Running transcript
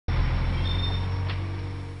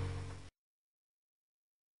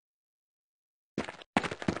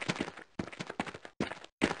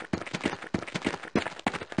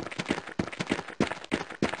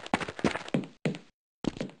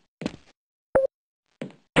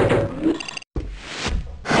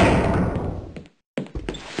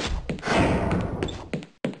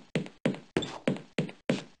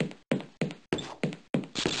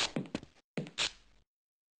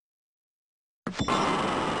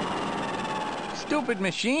Stupid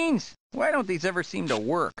machines! Why don't these ever seem to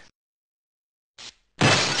work?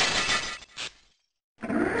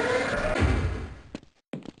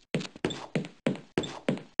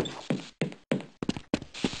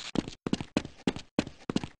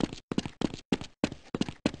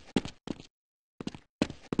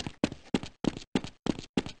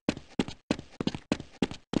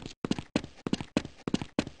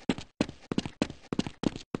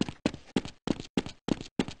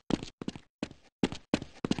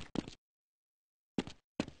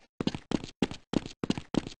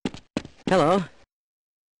 Hello.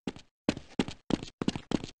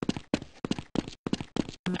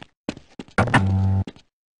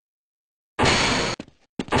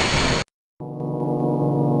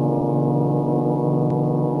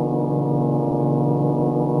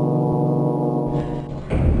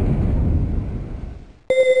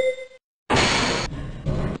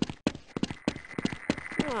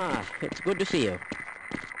 It's good to see you.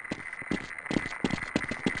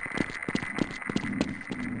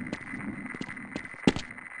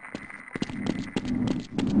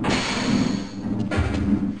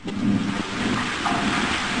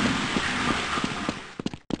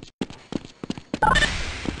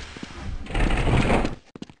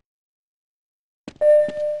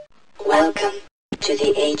 Welcome to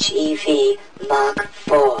the HEV Mark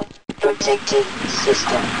IV protective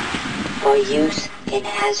system for use in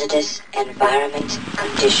hazardous environment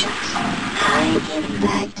conditions. High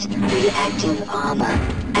impact reactive armor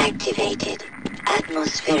activated.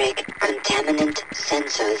 Atmospheric contaminant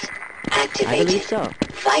sensors activated. I believe so.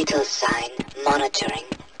 Vital sign monitoring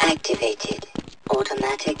activated.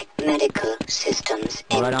 Automatic medical systems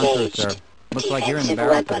Right on through, engaged. sir. Looks like you're in the Defensive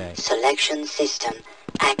barrel weapon today. selection system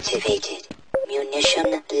activated.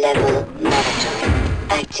 Munition level monitoring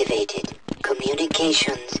activated.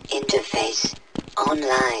 Communications interface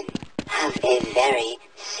online. Have a very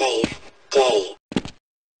safe day.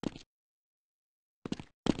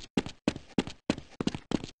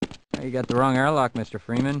 You got the wrong airlock, Mr.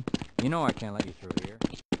 Freeman. You know I can't let you through here.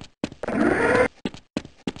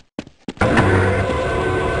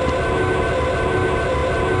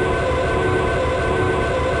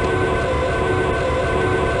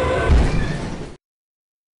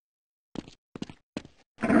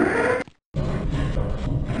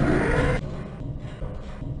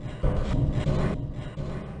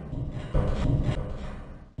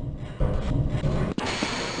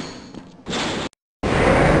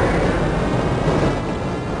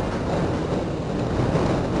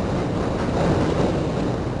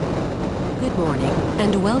 Good morning,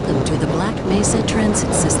 and welcome to the Black Mesa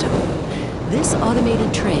Transit System. This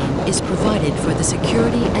automated train is provided for the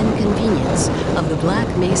security and convenience of the Black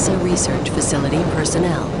Mesa Research Facility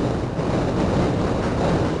personnel.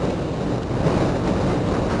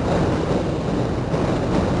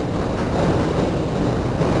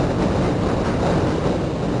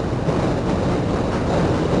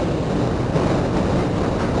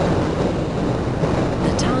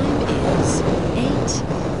 The time is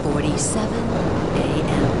 8:47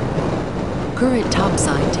 a.m. Current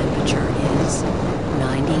topside temperature is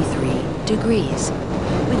 93 degrees,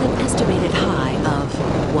 with an estimated high of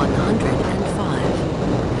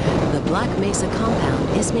 105. The Black Mesa compound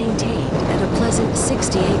is maintained at a pleasant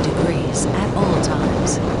 68 degrees at all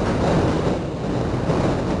times.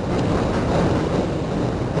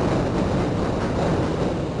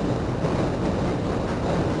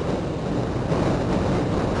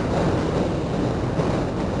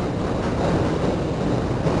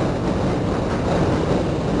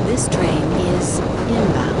 This train is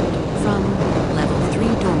inbound from Level 3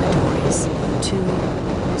 dormitories to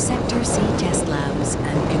Sector C test labs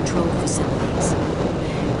and control facilities.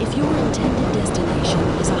 If your intended destination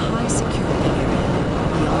is a high security area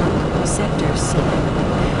beyond Sector C,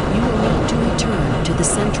 you will need to return to the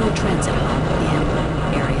Central Transit Hub in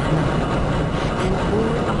Area 9 and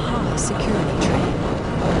board a high security train.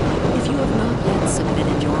 If you have not yet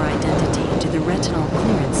submitted your identity to the retinal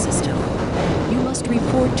clearance system, you must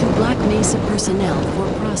report to Black Mesa personnel for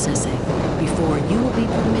processing before you will be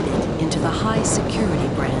permitted into the high security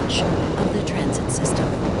branch of the transit system.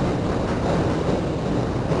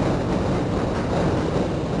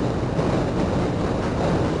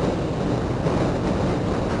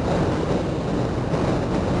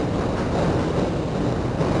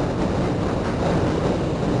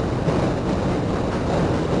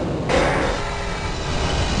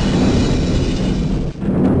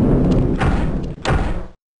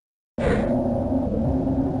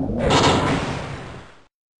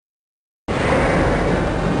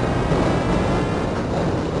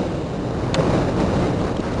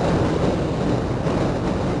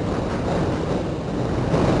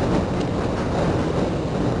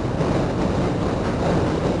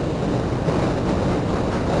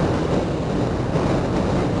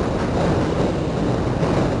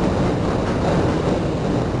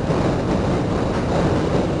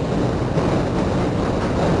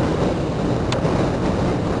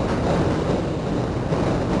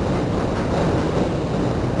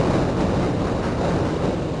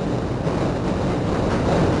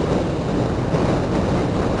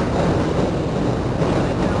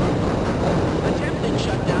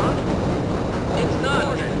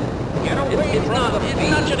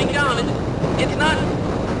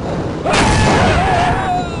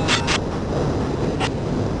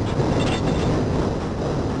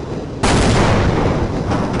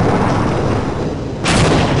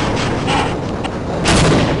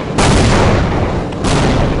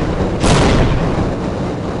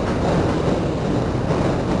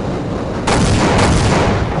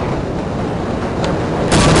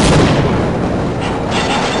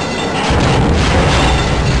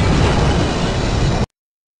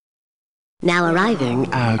 Now arriving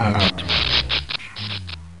at...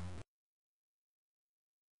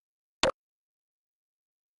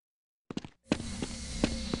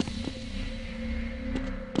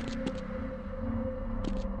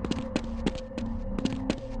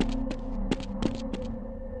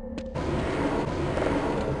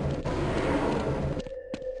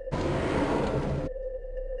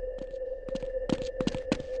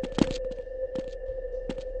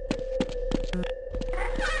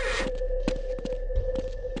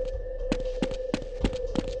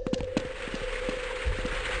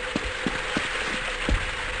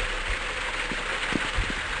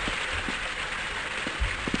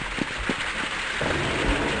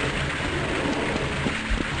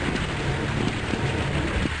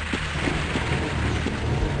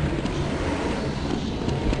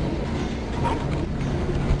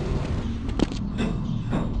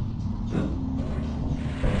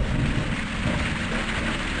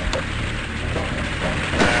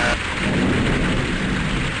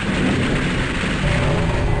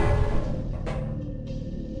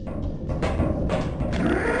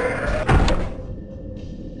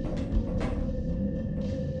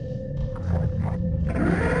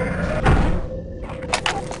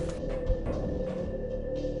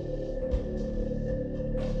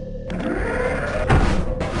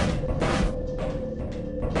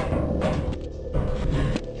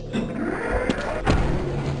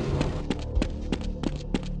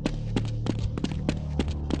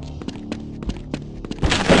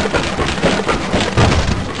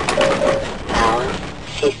 Power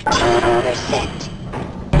 15%.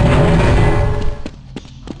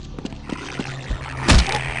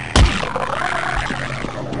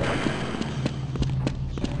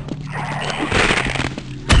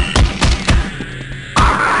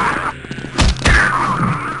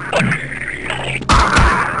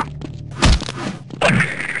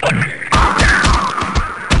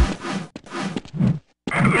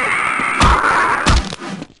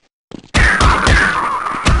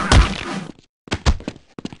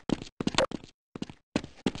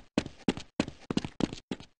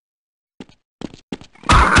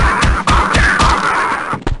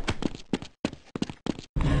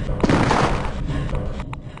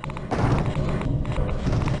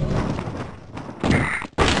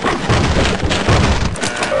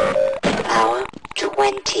 Power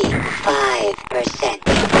 25%.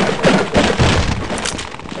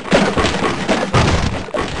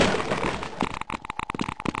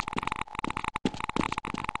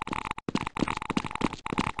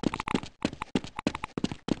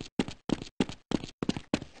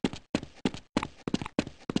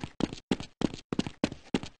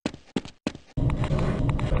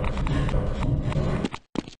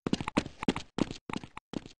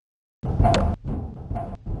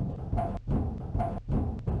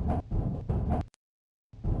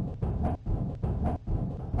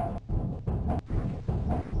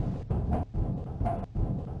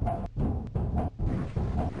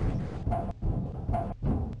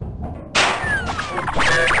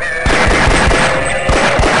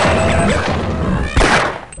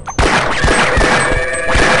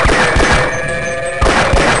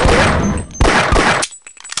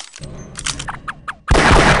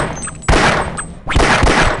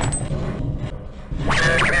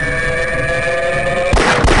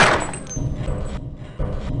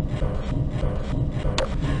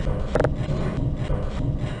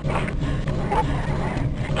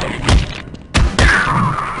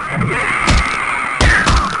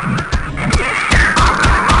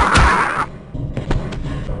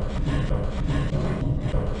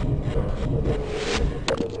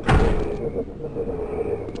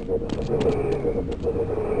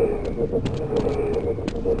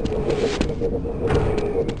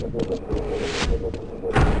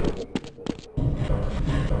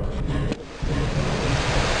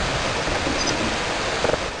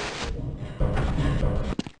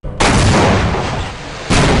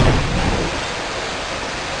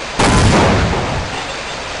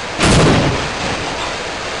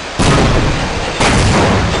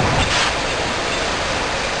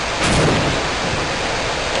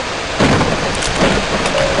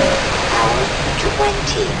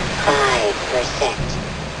 Power 25%.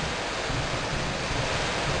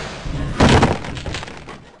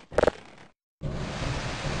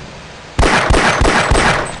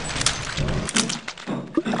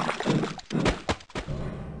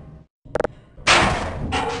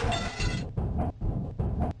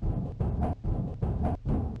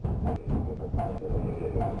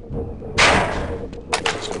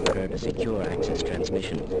 Order to secure access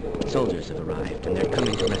transmission. Soldiers have arrived, and they're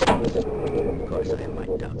coming to rescue us. Of course, I have my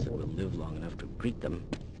doubts that we'll live long enough to greet them.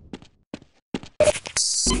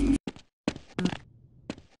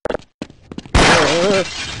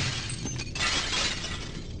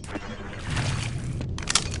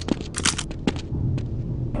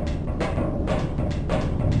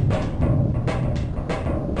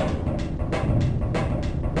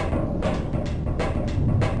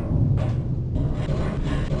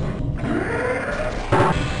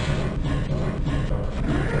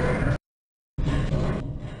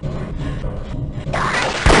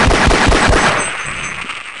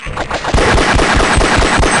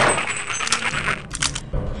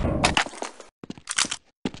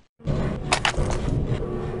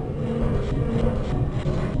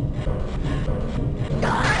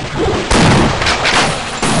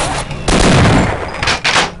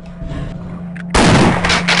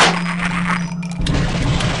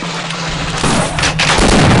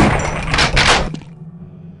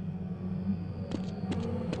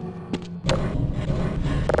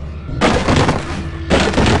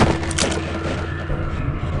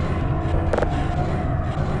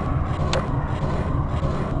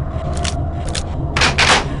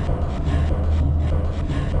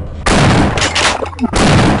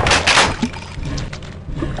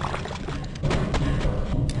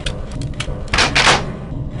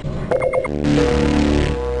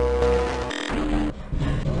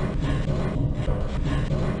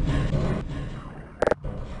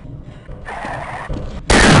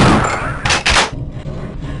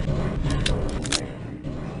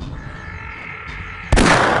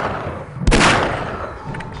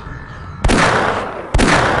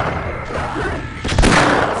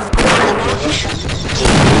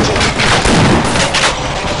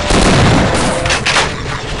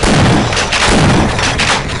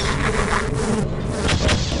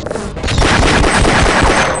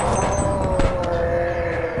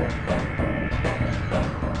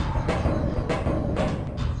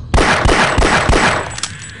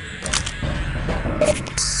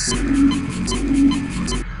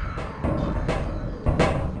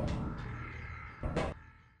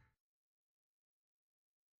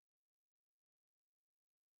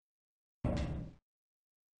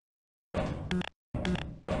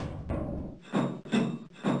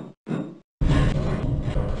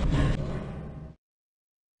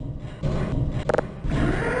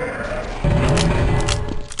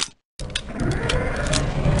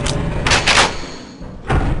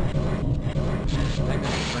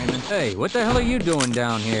 Hey, what the hell are you doing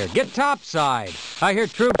down here? Get topside! I hear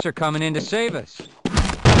troops are coming in to save us.